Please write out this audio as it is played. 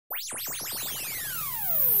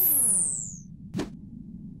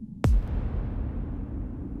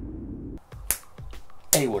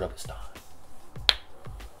Hey, what up, it's Don.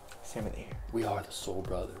 Salmon here. We are the Soul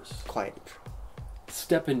Brothers. Quiet.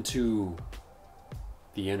 Step into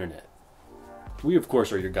the internet. We, of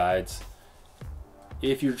course, are your guides.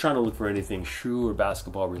 If you're trying to look for anything shoe or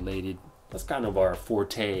basketball related, that's kind of our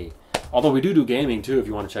forte. Although we do gaming too, if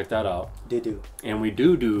you want to check that out. Do. And we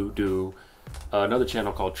do another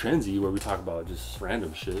channel called Trenzy where we talk about just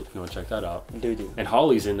random shit. If you want to check that out. Do. And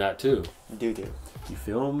Holly's in that too. Do. You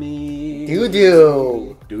feel me?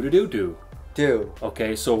 Do. Do.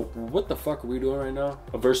 Okay, so what the fuck are we doing right now?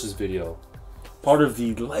 A versus video. Part of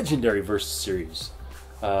the legendary versus series.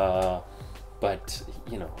 But,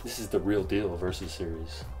 you know, this is the real deal versus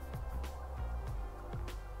series.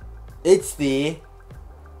 It's the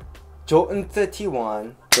Jordan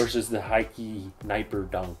 31 versus the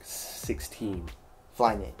Hyperdunk 16.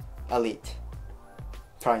 Flyknit Elite.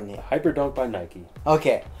 Flyknit. Hyperdunk by Nike.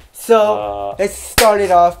 Okay, so let's start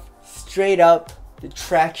it off straight up. The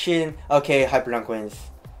traction. Okay, Hyperdunk wins.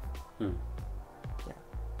 Yeah.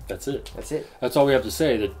 That's it. That's it. That's all we have to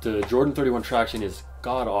say. That the Jordan 31 traction is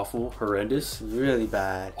god awful, horrendous. Really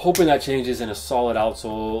bad. Hoping that changes in a solid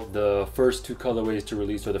outsole. The first two colorways to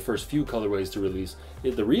release, or the first few colorways to release.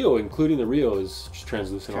 The Rio, including the Rio, is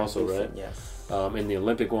translucent also, right? Yes. And the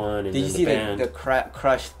Olympic one. And did you see the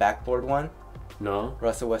crushed backboard one? No.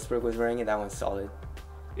 Russell Westbrook was wearing it. That one's solid.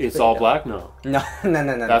 It's all black? No. No.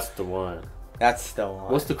 That's the one. That's the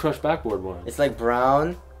one. What's the crushed backboard one? It's like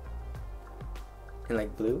brown and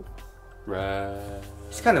like blue. Right.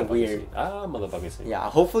 It's kind of weird. Motherfucking see. Yeah,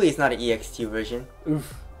 hopefully it's not an EX2 version.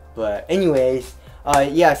 Oof. But anyways,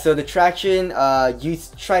 yeah, so the traction, you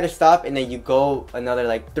try to stop and then you go another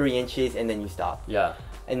like 3 inches and then you stop. Yeah.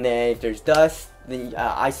 And then if there's dust, then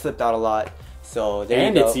I slipped out a lot. So there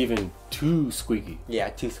and you go. it's even too squeaky. Yeah,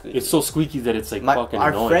 too squeaky. It's so squeaky that it's like fucking our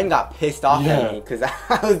annoying. friend got pissed off at me because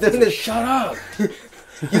I was doing this. Shut up!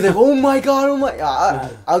 He's like, oh my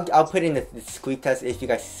god. I'll put in the squeak test if you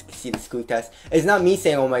guys see the squeak test. It's not me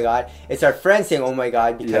saying oh my god. It's our friend saying oh my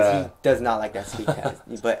god because he does not like that squeak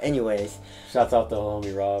test. But anyways. Shouts out to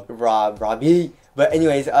homie Rob. Robbie. But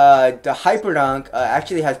anyways, the Hyperdunk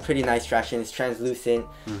actually has pretty nice traction. It's translucent.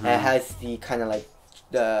 And it has the kind of like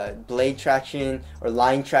the blade traction or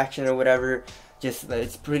line traction or whatever. Just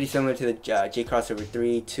it's pretty similar to the J Crossover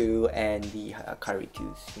 3, 2, and the Kyrie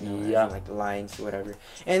 2s. You know, yeah. Like the lines, whatever.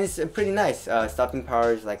 And it's pretty nice. Stopping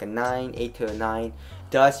power is like a 9, 8 to a 9.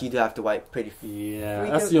 Dust, you do have to wipe pretty. Yeah,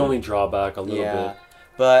 that's the only drawback a little bit.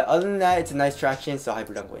 But other than that, it's a nice traction, so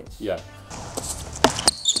Hyperdunk wins. Yeah.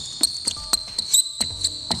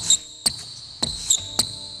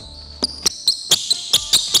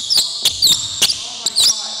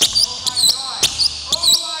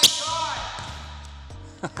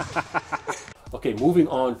 Okay, moving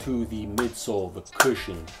on to the midsole, the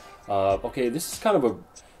cushion. Okay, this is kind of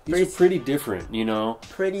these are pretty different, you know.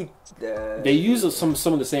 They use some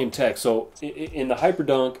of the same tech. So in the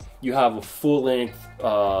Hyperdunk, you have a full-length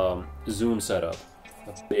zoom setup,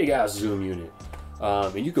 a big-ass zoom unit,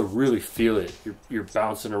 and you can really feel it. You're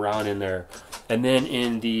bouncing around in there. And then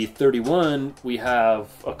in the 31, we have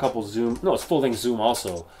a couple zoom. No, it's full-length zoom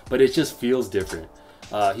also, but it just feels different.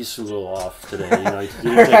 He's a little off today, you know, he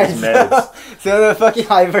didn't take his meds. So the fucking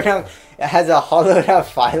Hyperdunk has a hollowed out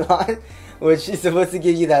pylon, which is supposed to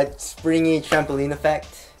give you that springy trampoline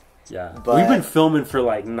effect. Yeah, but we've been filming for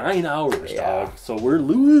like 9 hours, dog, so we're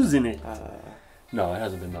losing it. No, it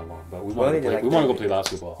hasn't been that long, but we want to go play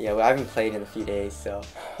basketball. Yeah, well, I haven't played in a few days, so.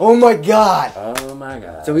 Oh my god! Oh my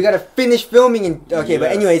god. So we gotta finish filming and okay,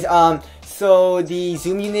 but anyways, so the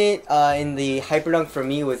zoom unit in the Hyperdunk for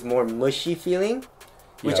me was more mushy feeling.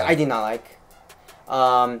 Which I did not like.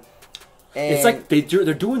 And it's like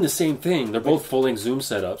they're doing the same thing. They're both full-length zoom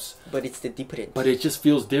setups. But it's the different. But it just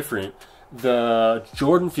feels different. The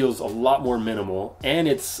Jordan feels a lot more minimal, and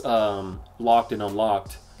it's locked and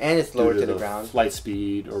unlocked. And it's lower to the ground. Flight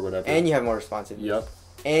speed or whatever. And you have more responsiveness. Yep.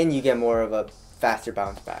 And you get more of a faster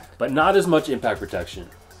bounce back. But not as much impact protection.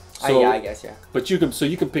 So, yeah, I guess, yeah. But you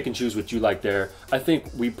can pick and choose what you like there. I think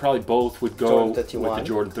we probably both would go with the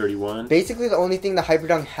Jordan 31. Basically, the only thing the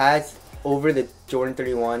Hyperdunk has over the Jordan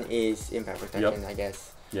 31 is impact protection, I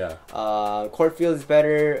guess. Yeah. Court feel is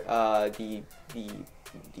better.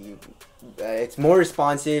 It's more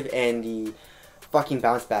responsive, and the fucking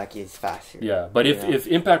bounce back is faster. Yeah, but if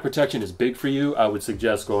impact protection is big for you, I would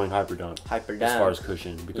suggest going Hyperdunk. As far as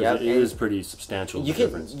cushion, because it is pretty substantial. You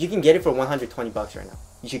can get it for $120 right now.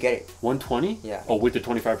 You should get it. 120? Yeah. Oh, with the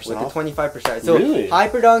 25% off? With the 25%. So really?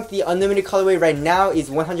 Hyperdunk, the unlimited colorway right now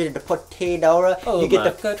is 140 $. Oh, you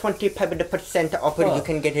get the 25% off, but you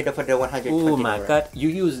can get it for the 120 Oh my god. You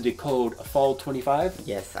use the code FALL25?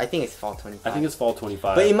 Yes, I think it's fall 25. I think it's FALL25.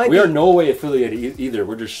 But it might we are no way affiliated either.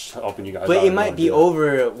 We're just helping you guys But out. it might be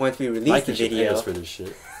over once we release the video. Pay us for this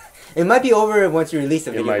shit. It might be over once we release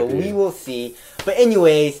the video, but we will see. But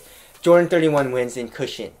anyways, Jordan 31 wins in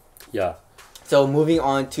cushion. Yeah. So moving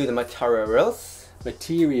on to the materials.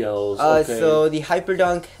 Okay. So the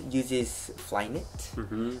Hyperdunk uses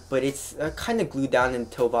Flyknit, but it's kind of glued down in the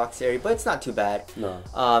toe box area, but it's not too bad. No.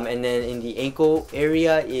 And then in the ankle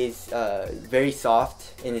area is very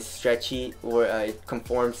soft and it's stretchy, or it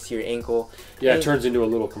conforms to your ankle. Yeah, and it turns into a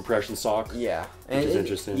little compression sock. Yeah, which is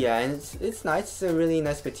interesting. Yeah, and it's nice. It's a really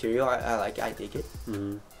nice material. I dig it.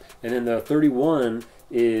 And then the 31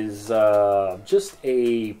 is just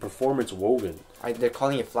a performance woven. They're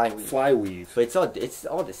calling it flyweave. Flyweave. But it's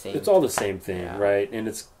all the same. It's all the same thing, yeah. right? And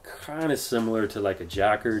it's kind of similar to like a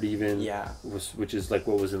jacquard even. Yeah. Which is like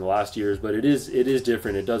what was in the last years, but it is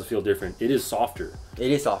different. It does feel different. It is softer.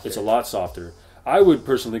 It is softer. It's a lot softer. I would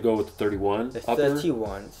personally go with the 31. The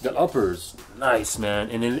 31. The uppers, nice man.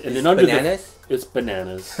 And then under bananas? It's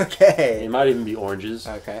bananas. Okay. It might even be oranges.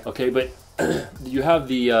 Okay. Okay, but you have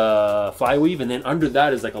the flyweave, and then under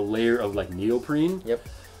that is like a layer of like neoprene. Yep.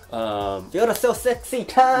 You're so sexy,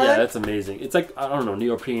 Con. Yeah, that's amazing. It's like, I don't know,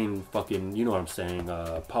 neoprene fucking, you know what I'm saying,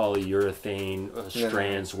 polyurethane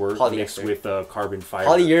strands work mixed with carbon fiber.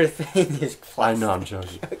 Polyurethane is plastic. I know, I'm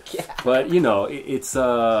joking. Yeah. But, you know, it's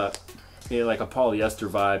like a polyester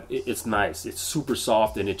vibe. It's nice. It's super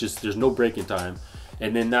soft, and there's no breaking time.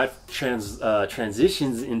 And then that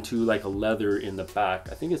transitions into like a leather in the back.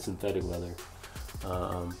 I think it's synthetic leather.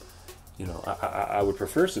 You know, I would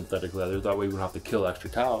prefer synthetic leather. That way we don't have to kill extra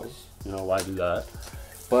cows. You know, why do that?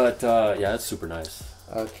 But yeah, it's super nice.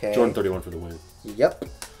 Okay. Jordan 31 for the win. Yep.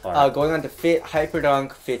 Right. Going on to fit,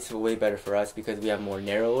 Hyperdunk fits way better for us because we have more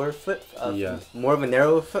narrower foot. More of a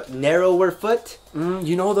narrower foot.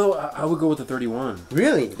 You know, though, I would go with the 31.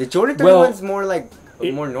 Really? The Jordan 31 is more like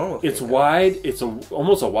more normal. It's fit, wide. It's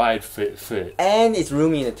almost a wide fit. And it's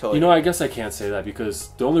roomy in the toe. You know, I guess I can't say that because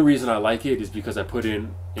the only reason I like it is because I put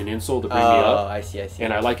in an insole to bring me up. Oh, I see.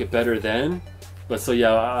 And I like it better then. But so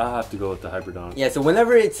yeah, I'll have to go with the Hyperdunk. Yeah, so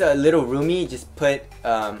whenever it's a little roomy, just put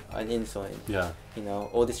an insole in. Yeah. You know,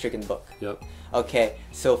 oldest trick in the book. Yep. Okay,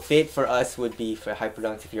 so fit for us would be for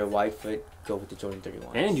Hyperdunks. If you're a wide foot, go with the Jordan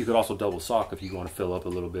 31. And you could also double sock if you want to fill up a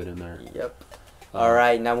little bit in there. Yep.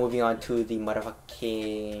 Alright, now moving on to the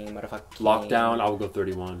motherfucking lockdown. I will go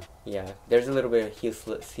 31. Yeah, there's a little bit of heel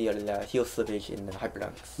slippage in the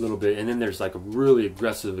Hyperdunks. A little bit, and then there's like a really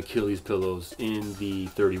aggressive Achilles pillows in the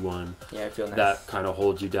 31. Yeah, I feel nice. That kind of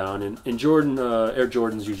holds you down, and Jordan Air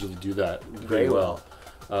Jordans usually do that very well.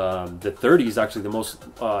 The 30 is actually the most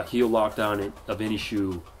heel lockdown of any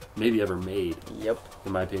shoe maybe ever made. Yep.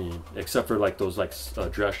 In my opinion, except for like those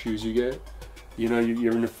dress shoes you get. You know, you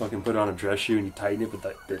ever fucking put on a dress shoe and you tighten it,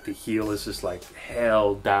 but the heel is just like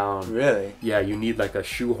held down. Really? Yeah, you need like a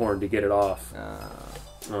shoehorn to get it off.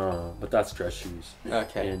 But that's dress shoes.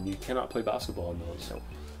 Okay. And you cannot play basketball in those. Nope.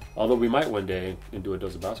 Although we might one day and do a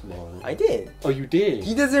dose of basketball in it. I did. Oh, you did?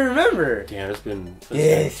 He doesn't remember. Damn, it's been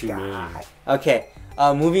too many. Okay.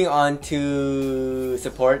 Moving on to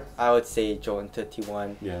support, I would say Jordan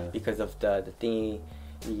 31. Yeah. Because of the thingy.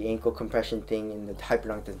 The ankle compression thing, and the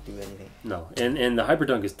Hyperdunk doesn't do anything. No, and the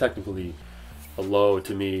Hyperdunk is technically a low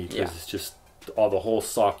to me because it's just the whole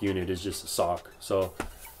sock unit is just a sock. So,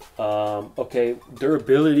 okay,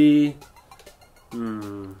 durability.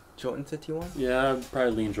 Jordan 31. Yeah, I'd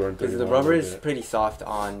probably lean Jordan 31. Because the rubber is pretty soft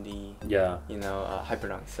on the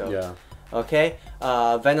Hyperdunk. So yeah. Okay,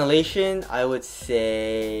 ventilation. I would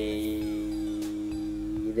say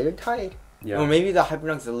they're tight. Yeah. Or maybe the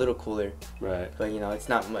Hyperdunk is a little cooler. Right. But, you know, it's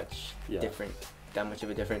not much different. That much of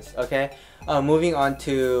a difference. Okay. Moving on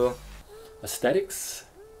to... aesthetics?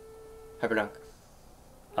 Hyperdunk.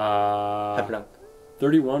 Hyperdunk.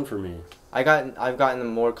 31 for me. I've gotten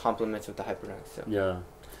more compliments with the Hyperdunk. So. Yeah.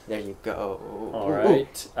 There you go.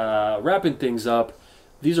 Alright. Wrapping things up.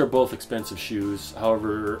 These are both expensive shoes.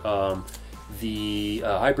 However, the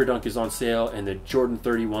Hyperdunk is on sale and the Jordan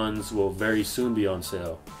 31s will very soon be on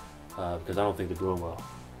sale. Because I don't think they're doing well.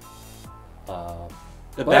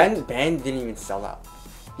 The band didn't even sell out.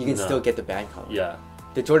 You can still get the band color. Yeah.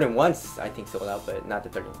 The Jordan 1s, I think, sold out, but not the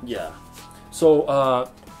 31s. Yeah. So,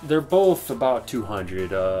 they're both about 200.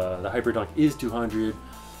 The Hyperdunk is 200.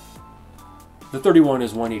 The 31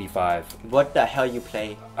 is 185. What the hell you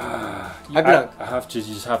play? Hyperdunk. You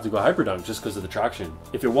just have to go Hyperdunk just because of the traction.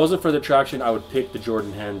 If it wasn't for the traction, I would pick the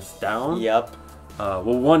Jordan hands down. Yep. Well,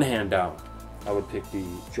 one hand down. I would pick the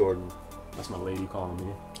Jordan. That's my lady calling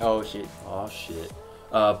me. Oh shit. Oh shit.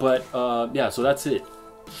 Yeah, so that's it.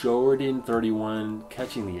 Jordan 31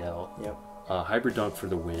 catching the L. Yep. Hyperdunk for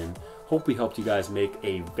the win. Hope we helped you guys make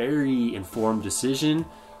a very informed decision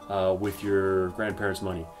with your grandparents'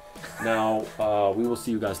 money. Now, we will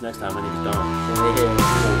see you guys next time. My name is Don.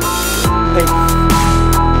 Hey.